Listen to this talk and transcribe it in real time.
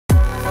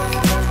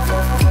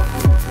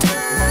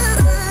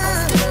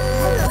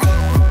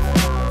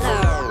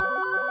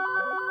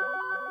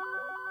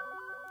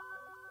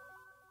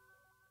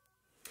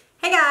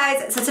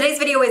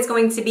video is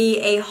going to be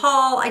a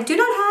haul. I do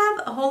not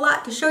have a whole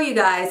lot to show you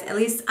guys. At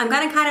least I'm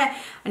gonna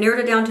I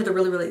narrowed it down to the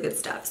really good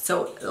stuff.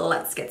 So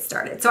let's get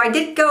started. So I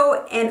did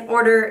go and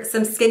order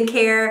some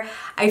skincare.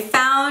 I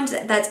found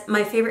that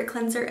my favorite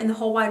cleanser in the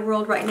whole wide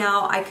world right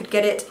now, I could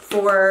get it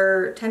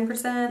for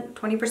 10%,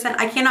 20%.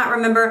 I cannot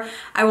remember.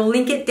 I will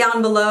link it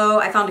down below.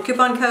 I found a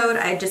coupon code.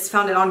 I just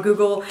found it on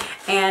Google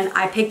and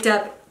I picked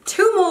up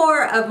 2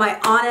 more of my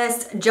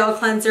Honest gel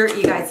cleanser.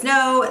 You guys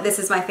know this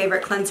is my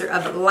favorite cleanser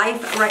of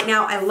life right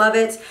now. I love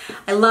it.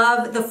 I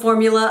love the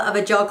formula of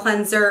a gel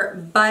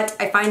cleanser, but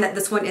I find that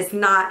this one is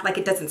not, like,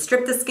 it doesn't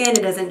strip the skin.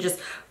 It doesn't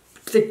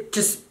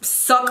just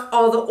suck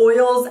all the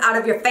oils out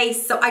of your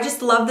face. So I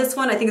just love this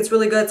one. I think it's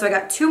really good. So I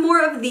got 2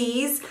 more of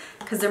these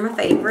because they're my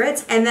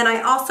favorite. And then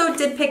I also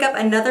did pick up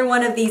another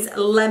one of these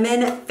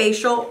lemon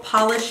facial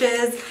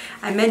polishes.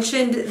 I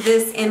mentioned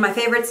this in my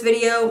favorites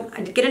video.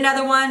 I did get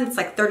another one. It's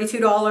like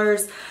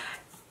 $32.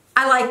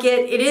 I like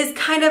it. It is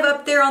kind of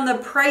up there on the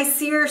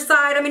pricier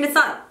side. I mean, it's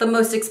not the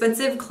most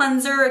expensive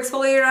cleanser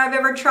exfoliator I've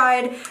ever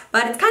tried,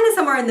 but it's kind of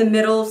somewhere in the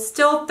middle.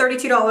 Still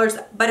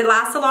 $32, but it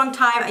lasts a long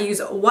time. I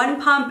use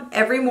 1 pump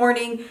every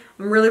morning.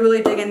 I'm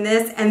really digging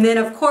this. And then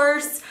of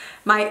course,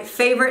 my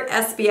favorite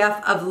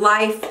SPF of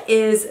life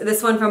is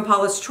this one from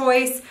Paula's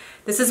Choice.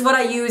 This is what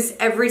I use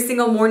every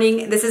single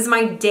morning. This is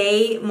my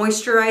day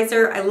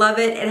moisturizer. I love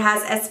it. It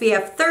has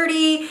SPF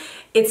 30.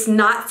 It's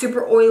not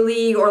super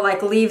oily or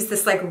like leaves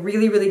this like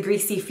really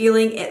greasy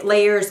feeling. It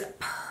layers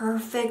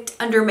perfect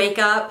under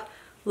makeup.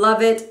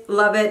 Love it,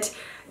 love it.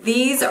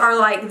 These are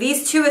like,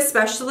 these 2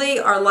 especially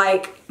are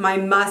like my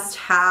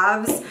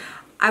must-haves.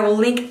 I will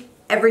link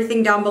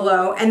everything down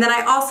below. And then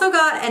I also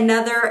got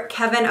another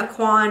Kevyn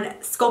Aucoin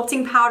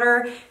sculpting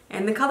powder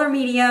in the color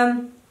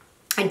medium.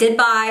 I did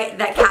buy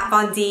that Kat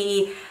Von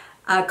D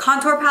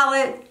contour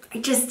palette. I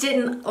just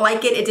didn't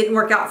like it. It didn't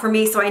work out for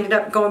me. So I ended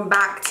up going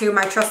back to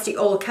my trusty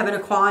old Kevyn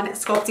Aucoin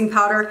sculpting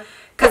powder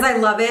because I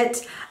love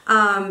it.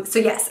 So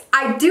yes,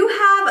 I do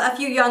have a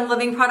few Young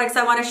Living products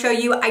I want to show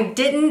you.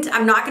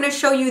 I'm not going to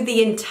show you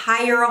the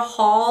entire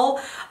haul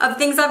of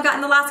things I've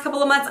gotten the last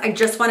couple of months. I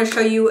just want to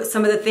show you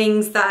some of the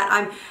things that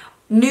I'm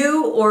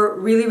new or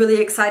really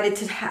excited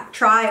to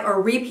try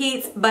or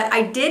repeats. But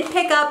I did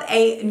pick up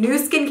a new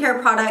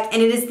skincare product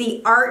and it is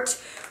the Art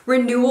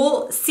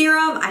Renewal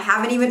Serum. I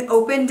haven't even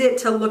opened it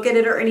to look at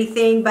it or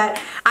anything, but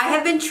I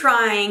have been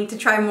trying to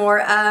try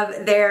more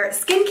of their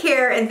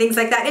skincare and things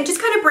like that and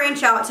just kind of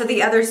branch out to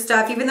the other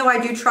stuff. Even though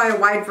I do try a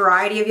wide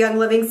variety of Young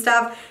Living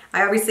stuff,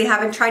 I obviously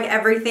haven't tried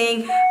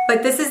everything,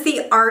 but this is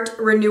the Art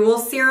Renewal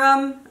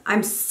Serum.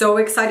 I'm so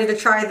excited to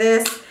try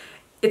this.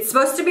 It's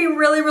supposed to be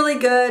really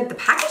good. The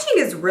packaging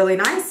is really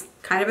nice.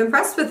 Kind of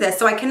impressed with this,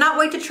 so I cannot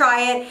wait to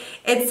try it.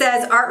 It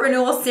says Art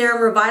Renewal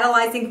Serum,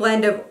 revitalizing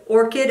blend of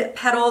orchid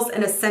petals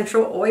and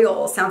essential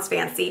oil. Sounds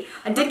fancy.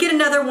 I did get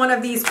another one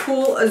of these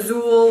cool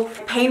Azul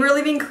pain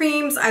relieving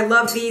creams. I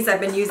love these. I've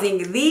been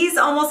using these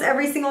almost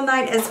every single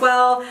night as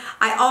well.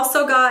 I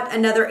also got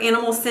another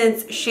Animal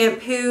Sense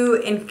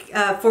shampoo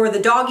for the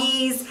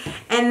doggies.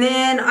 And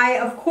then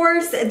of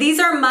course, these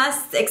are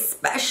musts,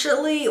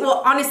 especially,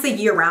 well, honestly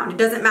year round. It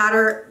doesn't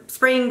matter.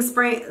 Spring,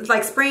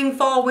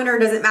 fall, winter,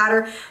 doesn't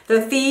matter.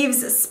 The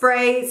Thieves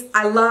sprays,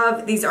 I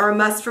love. These are a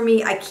must for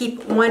me. I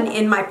keep one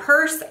in my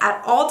purse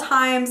at all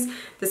times.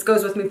 This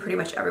goes with me pretty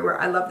much everywhere.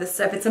 I love this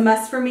stuff. It's a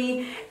must for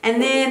me.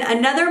 And then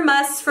another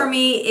must for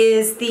me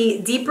is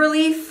the Deep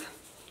Relief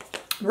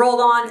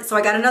roll-on. So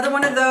I got another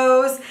one of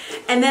those.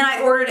 And then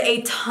I ordered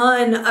a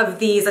ton of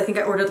these. I think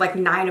I ordered like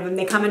 9 of them.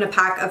 They come in a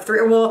pack of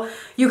 3. Well,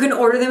 you can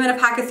order them in a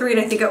pack of 3,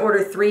 and I think I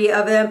ordered 3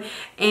 of them.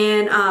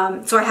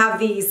 And so I have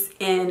these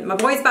in my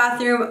boy's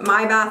bathroom,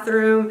 my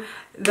bathroom,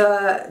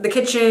 the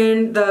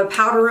kitchen, the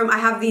powder room. I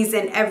have these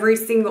in every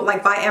single,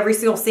 like by every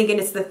single sink, and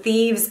it's the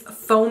Thieves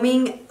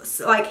foaming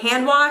like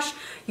hand wash.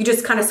 You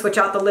just kind of switch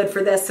out the lid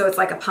for this, so it's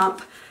like a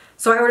pump.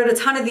 So I ordered a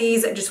ton of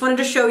these. I just wanted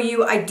to show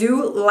you. I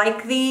do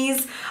like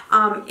these.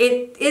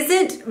 It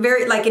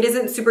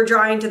isn't super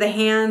drying to the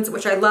hands,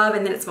 which I love.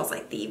 And then it smells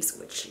like Thieves,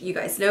 which you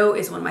guys know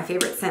is one of my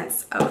favorite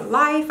scents of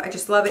life. I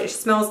just love it. It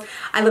smells,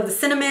 I love the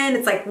cinnamon.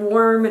 It's like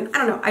warm and I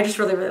don't know. I just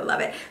really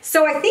love it.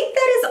 So I think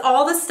that is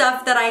all the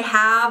stuff that I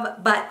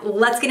have, but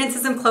let's get into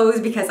some clothes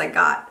because I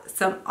got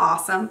some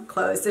awesome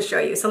clothes to show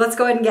you. So let's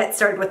go ahead and get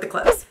started with the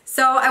clothes.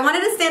 So I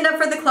wanted to stand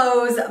up for the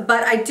clothes,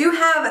 but I do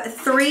have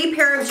 3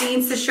 pair of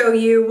jeans to show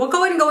you. We'll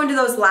go ahead and go into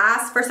those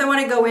last. First, I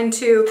want to go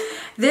into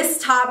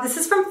this top. This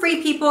is from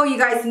Free People. You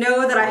guys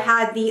know that I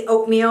had the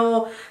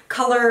oatmeal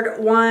colored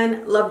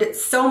one. Loved it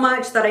so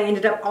much that I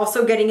ended up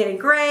also getting it in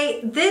gray.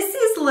 This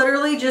is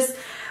literally just,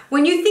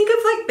 when you think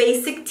of like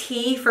basic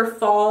tee for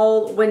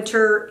fall,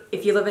 winter,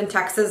 if you live in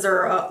Texas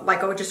or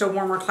just a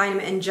warmer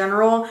climate in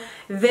general,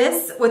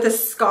 this with a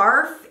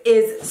scarf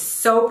is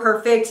so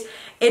perfect.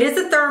 It is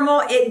a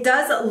thermal. It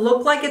does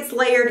look like it's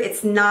layered.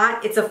 It's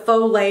not. It's a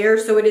faux layer,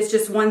 so it is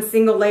just one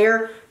single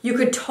layer. You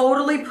could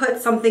totally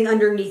put something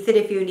underneath it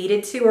if you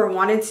needed to or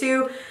wanted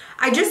to.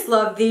 I just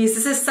love these.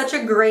 This is such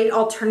a great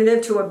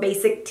alternative to a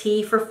basic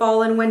tee for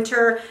fall and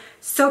winter.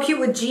 So cute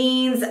with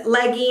jeans,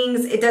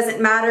 leggings, it doesn't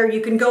matter.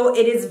 You can go,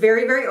 it is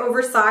very, very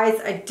oversized.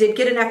 I did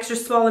get an extra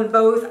small in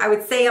both. I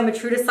would say I'm a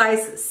true to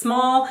size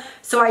small,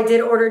 so I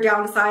did order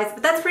down size,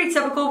 but that's pretty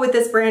typical with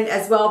this brand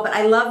as well, but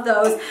I love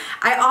those.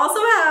 I also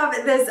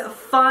have this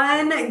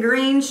fun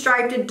green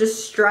striped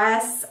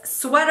distress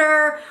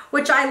sweater,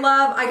 which I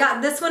love. I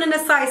got this one in a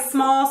size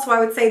small, so I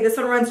would say this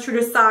one runs true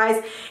to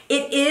size.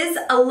 It is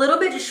a little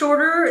bit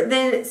shorter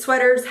than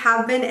sweaters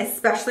have been,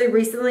 especially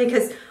recently,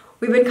 because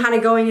we've been kind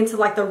of going into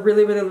like the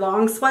really, really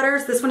long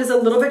sweaters. This one is a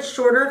little bit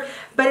shorter,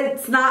 but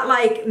it's not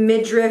like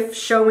midriff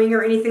showing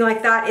or anything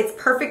like that. It's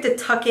perfect to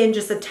tuck in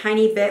just a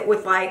tiny bit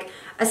with like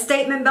a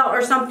statement belt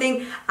or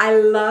something. I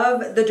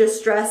love the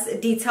distress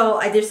detail.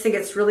 I just think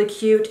it's really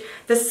cute.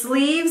 The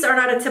sleeves are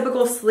not a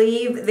typical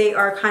sleeve. They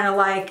are kind of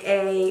like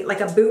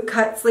a boot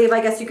cut sleeve,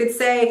 I guess you could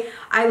say.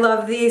 I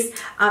love these.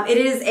 It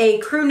is a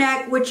crew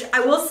neck, which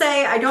I will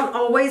say I don't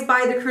always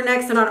buy the crew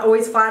necks. They're not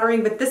always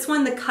flattering, but this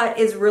one, the cut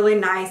is really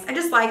nice. I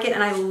just like it,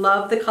 and I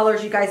love the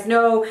colors. You guys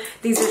know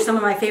these are some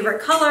of my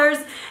favorite colors.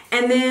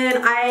 And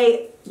then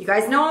you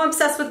guys know I'm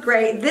obsessed with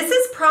gray. This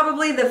is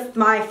probably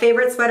my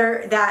favorite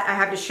sweater that I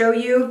have to show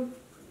you.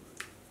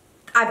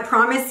 I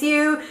promise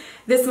you,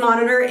 this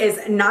monitor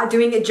is not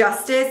doing it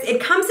justice.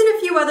 It comes in a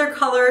few other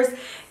colors.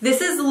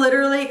 This is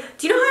literally,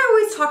 do you know how I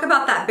always talk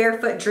about that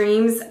Barefoot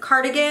Dreams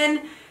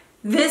cardigan?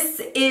 This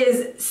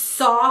is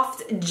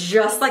soft,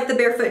 just like the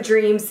Barefoot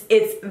Dreams.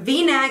 It's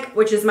V-neck,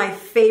 which is my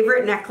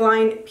favorite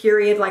neckline,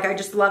 period. Like, I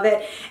just love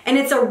it. And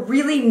it's a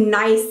really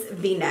nice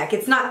V-neck.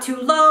 It's not too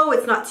low,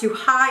 it's not too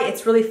high,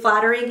 it's really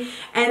flattering.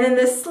 And then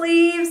the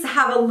sleeves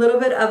have a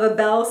little bit of a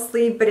bell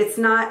sleeve, but it's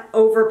not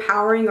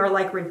overpowering or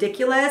like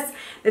ridiculous.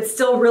 It's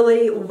still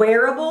really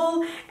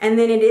wearable. And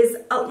then it is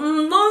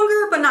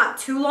longer, but not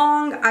too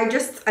long.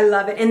 I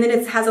love it. And then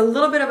it has a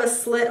little bit of a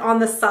slit on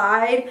the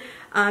side.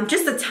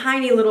 Just a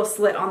tiny little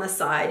slit on the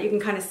side. You can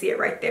kind of see it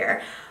right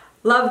there.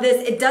 Love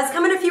this. It does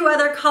come in a few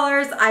other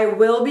colors. I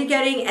will be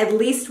getting at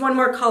least one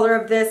more color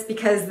of this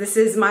because this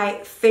is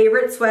my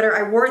favorite sweater.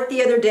 I wore it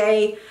the other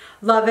day.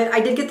 Love it. I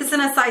did get this in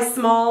a size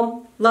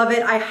small. Love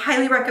it. I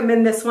highly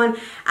recommend this one.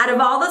 Out of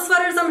all the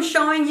sweaters I'm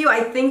showing you, I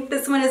think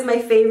this one is my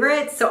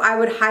favorite. So I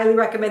would highly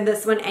recommend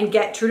this one and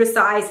get true to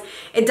size.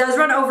 It does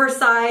run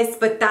oversized,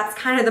 but that's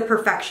kind of the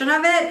perfection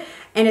of it.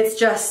 And it's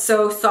just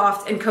so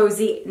soft and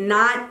cozy,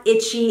 not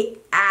itchy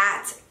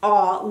at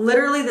all.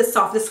 Literally the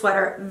softest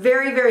sweater.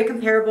 Very, very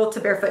comparable to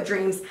Barefoot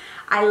Dreams.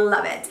 I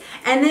love it.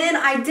 And then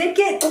I did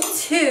get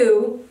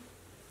two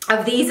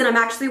of these, and I'm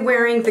actually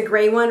wearing the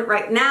gray one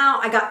right now.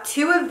 I got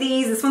two of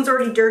these. This one's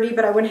already dirty,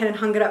 but I went ahead and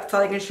hung it up so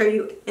I can show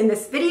you in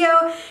this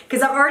video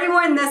because I've already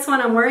worn this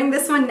one. I'm wearing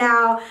this one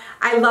now.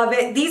 I love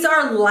it. These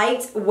are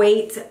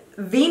lightweight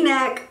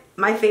V-neck,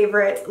 my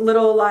favorite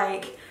little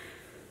like,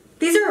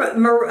 these are,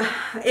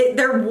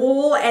 they're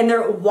wool and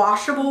they're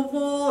washable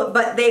wool,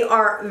 but they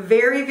are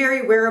very,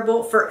 very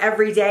wearable for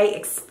every day,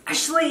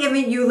 especially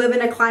if you live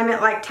in a climate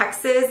like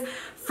Texas.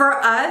 For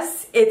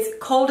us, it's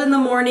cold in the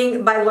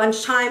morning. By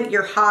lunchtime,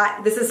 you're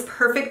hot. This is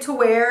perfect to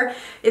wear.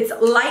 It's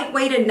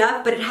lightweight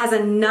enough, but it has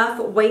enough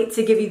weight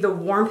to give you the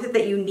warmth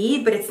that you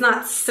need, but it's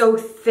not so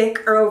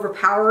thick or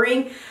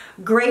overpowering.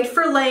 Great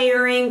for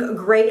layering,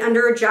 great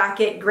under a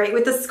jacket, great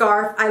with a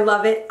scarf. I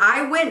love it.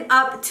 I went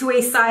up to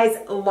a size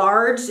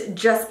large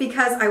just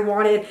because I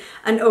wanted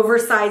an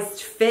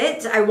oversized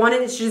fit. I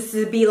wanted it just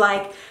to be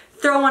like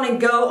throw on and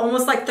go,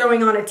 almost like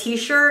throwing on a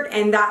t-shirt,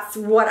 and that's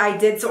what I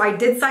did. So I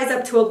did size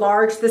up to a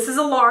large. This is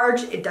a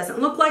large. It doesn't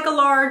look like a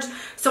large.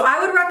 So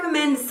I would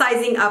recommend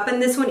sizing up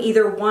in this one,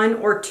 either 1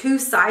 or 2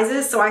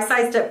 sizes. So I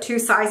sized up 2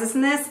 sizes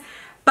in this.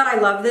 But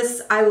I love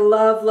this. I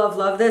love, love,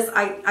 love this.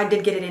 I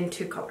did get it in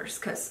 2 colors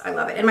because I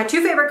love it. And my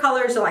 2 favorite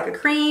colors are like a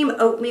cream,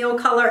 oatmeal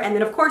color, and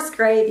then of course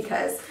gray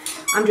because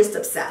I'm just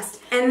obsessed.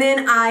 And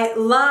then I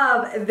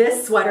love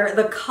this sweater.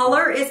 The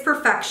color is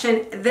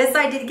perfection. This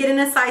I did get in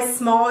a size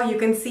small. You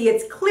can see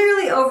it's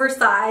clearly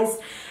oversized.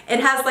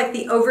 It has like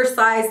the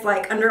oversized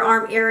like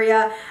underarm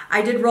area.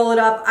 I did roll it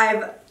up.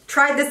 I've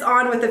tried this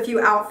on with a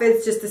few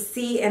outfits just to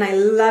see, and I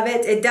love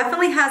it. It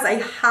definitely has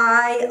a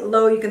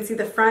high-low, you can see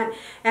the front.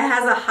 It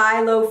has a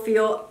high-low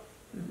feel.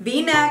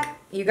 V-neck,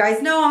 you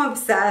guys know I'm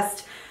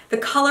obsessed. The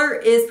color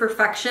is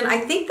perfection. I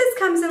think this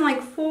comes in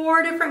like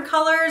 4 different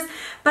colors,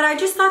 but I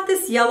just thought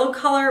this yellow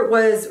color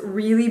was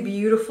really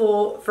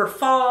beautiful for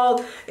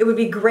fall. It would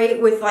be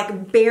great with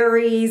like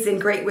berries and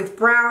great with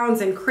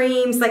browns and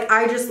creams. Like,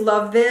 I just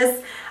love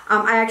this.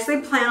 I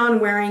actually plan on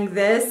wearing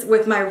this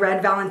with my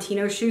red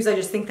Valentino shoes. I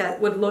just think that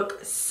would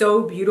look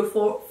so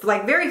beautiful,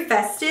 like very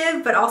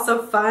festive, but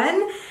also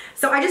fun.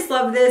 So I just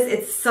love this.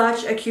 It's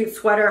such a cute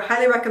sweater.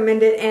 Highly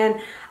recommend it. And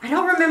I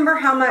don't remember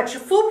how much.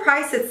 Full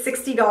price, it's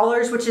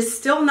 $60, which is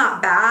still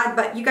not bad,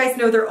 but you guys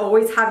know they're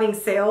always having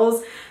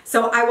sales.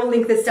 So I will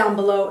link this down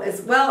below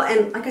as well.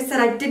 And like I said,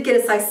 I did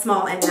get a size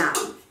small in that.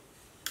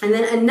 And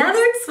then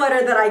another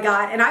sweater that I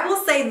got, and I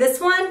will say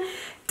this one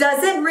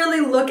doesn't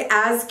really look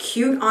as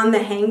cute on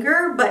the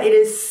hanger, but it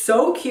is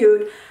so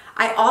cute.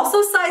 I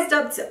also sized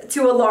up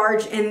to a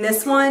large in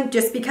this one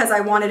just because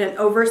I wanted an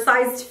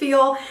oversized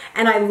feel,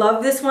 and I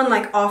love this one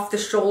like off the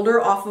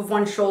shoulder, off of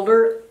one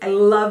shoulder. I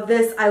love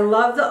this. I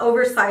love the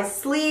oversized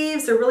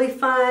sleeves. They're really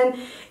fun.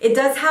 It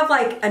does have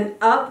like an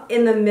up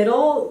in the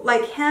middle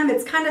like hem.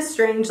 It's kind of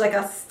strange, like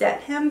a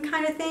step hem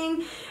kind of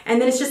thing. And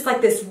then it's just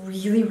like this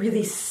really,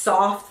 really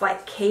soft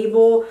like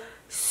cable.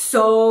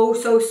 So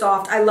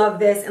soft. I love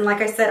this. And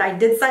like I said, I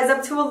did size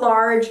up to a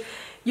large.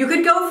 You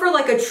could go for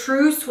like a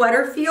true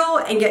sweater feel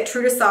and get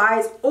true to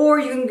size, or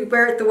you can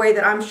wear it the way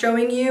that I'm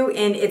showing you,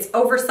 and it's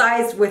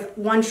oversized with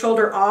one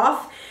shoulder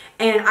off.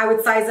 And I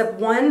would size up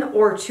 1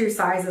 or 2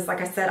 sizes. Like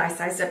I said, I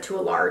sized up to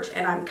a large,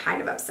 and I'm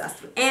kind of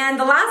obsessed with it. And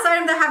the last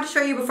item that I have to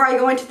show you before I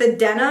go into the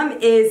denim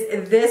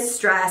is this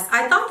dress.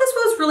 I thought this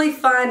was really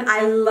fun.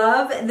 I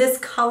love this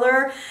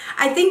color.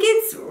 I think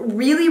it's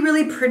really,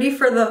 really pretty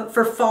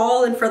for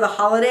fall and for the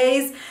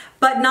holidays,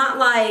 but not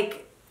like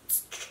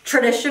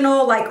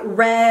traditional like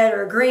red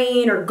or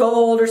green or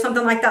gold or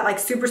something like that, like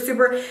super,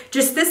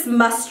 just this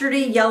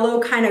mustardy yellow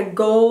kind of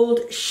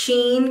gold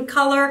sheen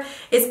color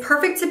is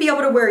perfect to be able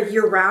to wear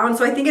year round.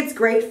 So I think it's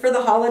great for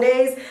the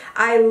holidays.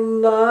 I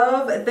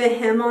love the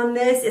hem on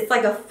this. It's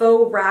like a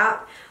faux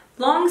wrap.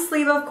 Long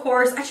sleeve, of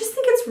course. I just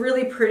think it's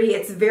really pretty.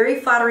 It's very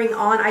flattering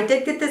on. I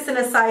did get this in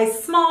a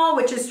size small,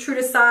 which is true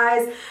to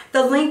size.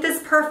 The length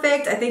is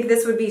perfect. I think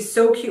this would be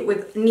so cute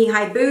with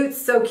knee-high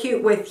boots, so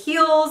cute with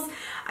heels.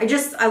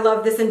 I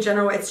love this in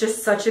general. It's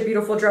just such a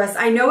beautiful dress.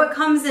 I know it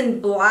comes in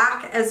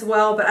black as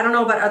well, but I don't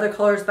know about other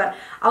colors, but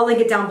I'll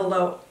link it down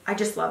below. I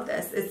just love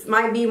this. It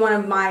might be one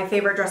of my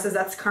favorite dresses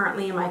that's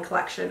currently in my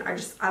collection.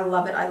 I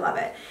love it. I love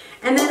it.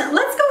 And then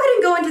let's go ahead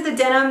and go into the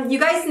denim. You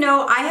guys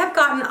know I have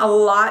gotten a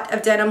lot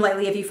of denim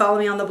lately. If you follow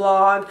me on the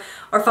blog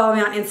or follow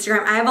me on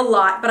Instagram, I have a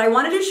lot, but I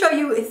wanted to show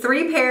you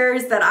 3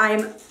 pairs that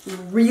I'm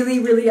really,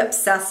 really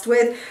obsessed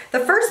with. The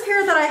first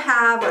pair that I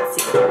have,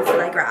 let's see, what ones did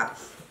I grab?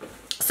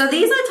 So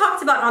these I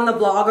talked about on the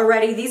blog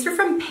already. These are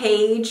from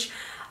Paige.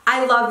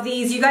 I love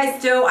these. You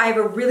guys know I have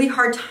a really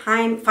hard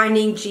time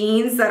finding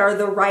jeans that are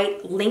the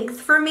right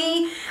length for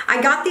me. I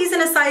got these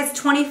in a size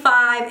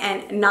 25,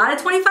 and not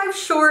a 25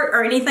 short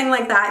or anything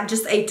like that,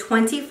 just a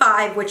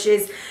 25, which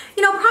is,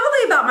 you know,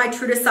 probably about my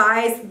true to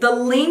size. The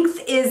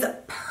length is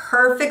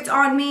perfect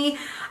on me.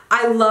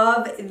 I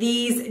love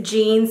these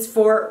jeans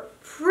for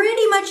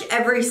pretty much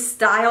every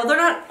style. They're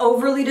not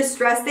overly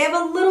distressed. They have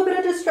a little bit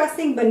of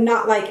distressing, but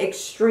not like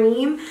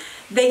extreme.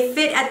 They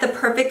fit at the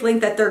perfect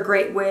length that they're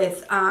great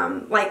with.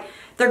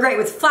 They're great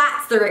with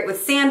flats, they're great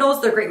with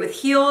sandals, they're great with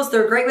heels,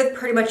 they're great with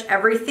pretty much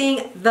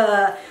everything.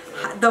 The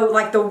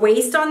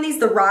waist on these,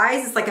 the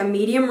rise, is like a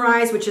medium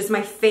rise, which is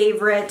my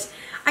favorite.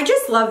 I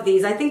just love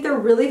these. I think they're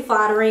really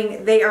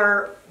flattering. They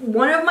are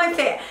one of my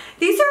favorite.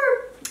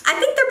 I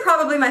think they're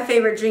probably my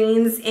favorite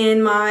jeans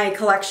in my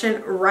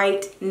collection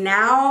right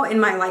now in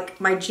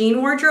my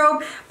jean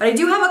wardrobe, but I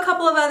do have a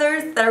couple of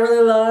others that I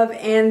really love.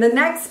 And the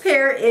next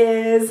pair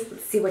is,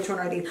 let's see, which one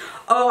are these?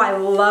 Oh, I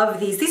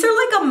love these. These are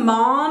like a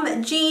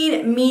mom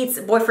jean meets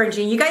boyfriend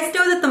jean. You guys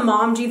know that the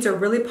mom jeans are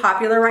really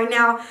popular right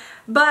now,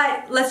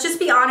 but let's just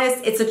be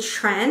honest, it's a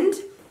trend.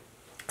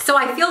 So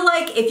I feel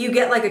like if you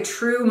get like a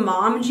true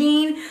mom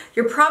jean,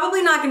 you're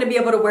probably not going to be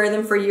able to wear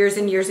them for years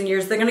and years and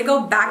years. They're going to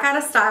go back out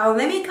of style.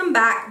 They may come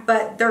back,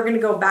 but they're going to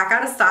go back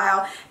out of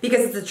style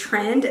because it's a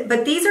trend.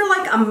 But these are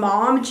like a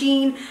mom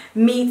jean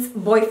meets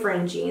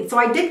boyfriend jean. So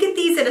I did get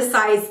these at a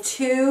size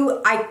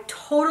 2. I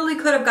totally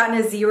could have gotten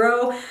a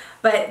 0,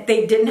 but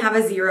they didn't have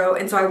a 0.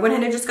 And so I went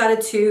ahead and just got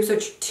a 2. So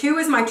 2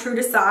 is my true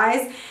to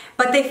size.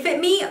 But they fit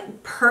me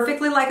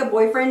perfectly like a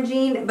boyfriend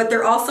jean, but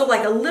they're also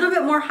like a little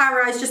bit more high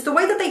rise. Just the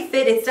way that they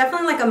fit, it's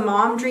definitely like a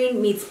mom jean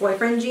meets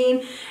boyfriend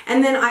jean.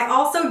 And then I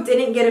also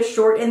didn't get a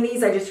short in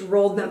these, I just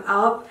rolled them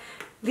up.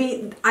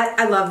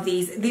 I love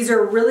these. These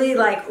are really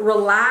like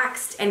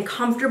relaxed and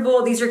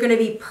comfortable. These are gonna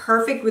be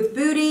perfect with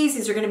booties.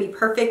 These are gonna be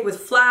perfect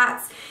with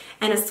flats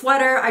and a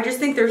sweater. I just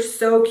think they're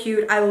so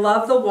cute. I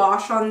love the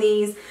wash on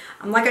these.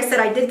 Like I said,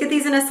 I did get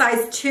these in a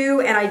size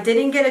 2, and I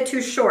didn't get a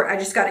 2 short. I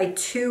just got a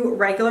 2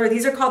 regular.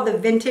 These are called the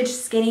vintage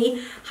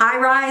skinny high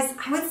rise.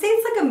 I would say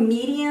it's like a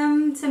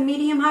medium to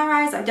medium high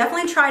rise. I've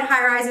definitely tried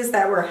high rises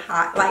that were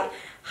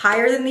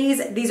higher than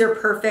these. These are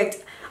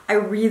perfect. I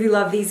really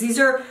love these. These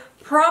are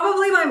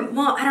probably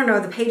well, I don't know,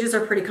 the pages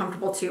are pretty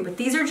comfortable too, but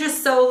these are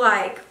just so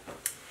like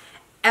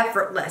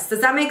effortless. Does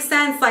that make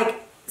sense?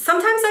 Like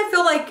sometimes I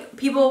feel like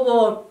people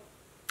will,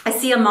 I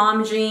see a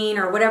mom jean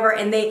or whatever,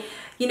 and they,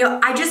 you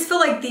know, I just feel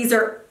like these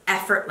are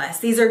effortless.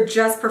 These are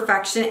just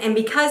perfection. And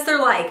because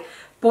they're like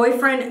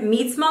boyfriend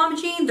meets mom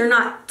jean, they're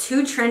not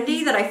too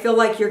trendy that I feel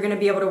like you're gonna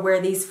be able to wear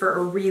these for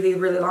a really,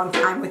 really long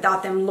time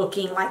without them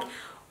looking like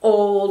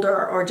old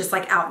or just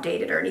like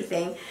outdated or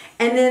anything.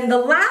 And then the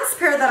last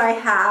pair that I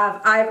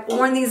have, I've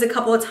worn these a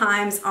couple of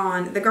times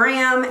on the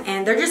gram,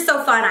 and they're just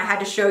so fun. I had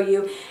to show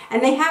you.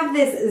 And they have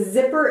this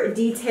zipper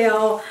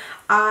detail.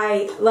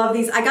 I love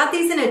these. I got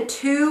these in a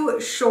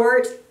 2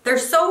 short They're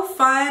so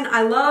fun.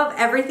 I love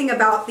everything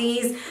about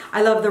these.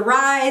 I love the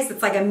rise.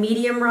 It's like a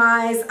medium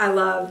rise. I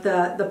love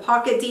the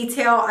pocket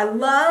detail. I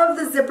love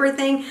the zipper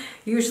thing.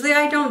 Usually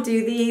I don't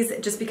do these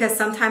just because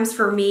sometimes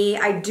for me,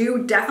 I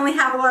do definitely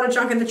have a lot of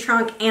junk in the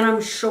trunk and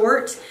I'm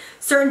short.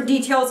 Certain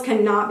details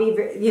cannot be,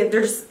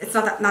 it's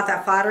not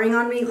that flattering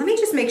on me. Let me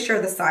just make sure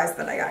the size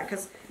that I got,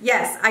 because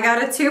yes, I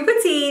got a 2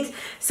 petite.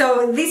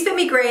 So these fit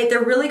me great.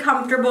 They're really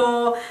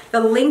comfortable. The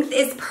length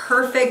is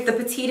perfect. The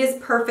petite is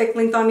perfect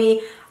length on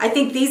me. I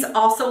think these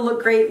also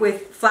look great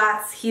with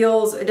flats,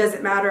 heels. It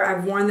doesn't matter.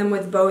 I've worn them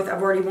with both.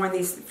 I've already worn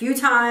these a few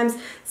times.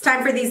 It's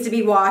time for these to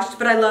be washed,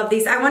 but I love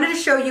these. I wanted to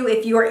show you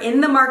if you are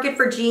in the market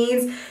for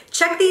jeans,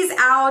 check these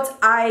out.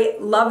 I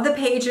love the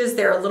pages.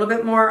 They're a little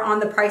bit more on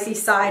the pricey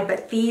side,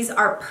 but these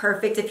are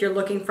perfect if you're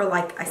looking for,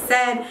 like I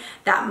said,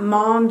 that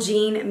mom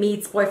jean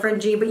meets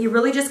boyfriend jean, but you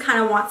really just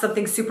kind of want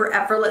something super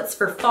effortless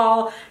for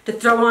fall to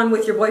throw on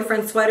with your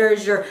boyfriend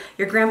sweaters, your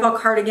grandpa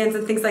cardigans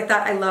and things like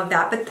that. I love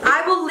that. But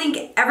I will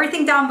link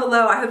everything down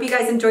below. I hope you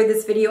guys enjoyed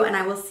this video and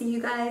I will see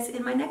you guys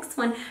in my next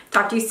one.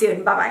 Talk to you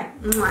soon. Bye-bye.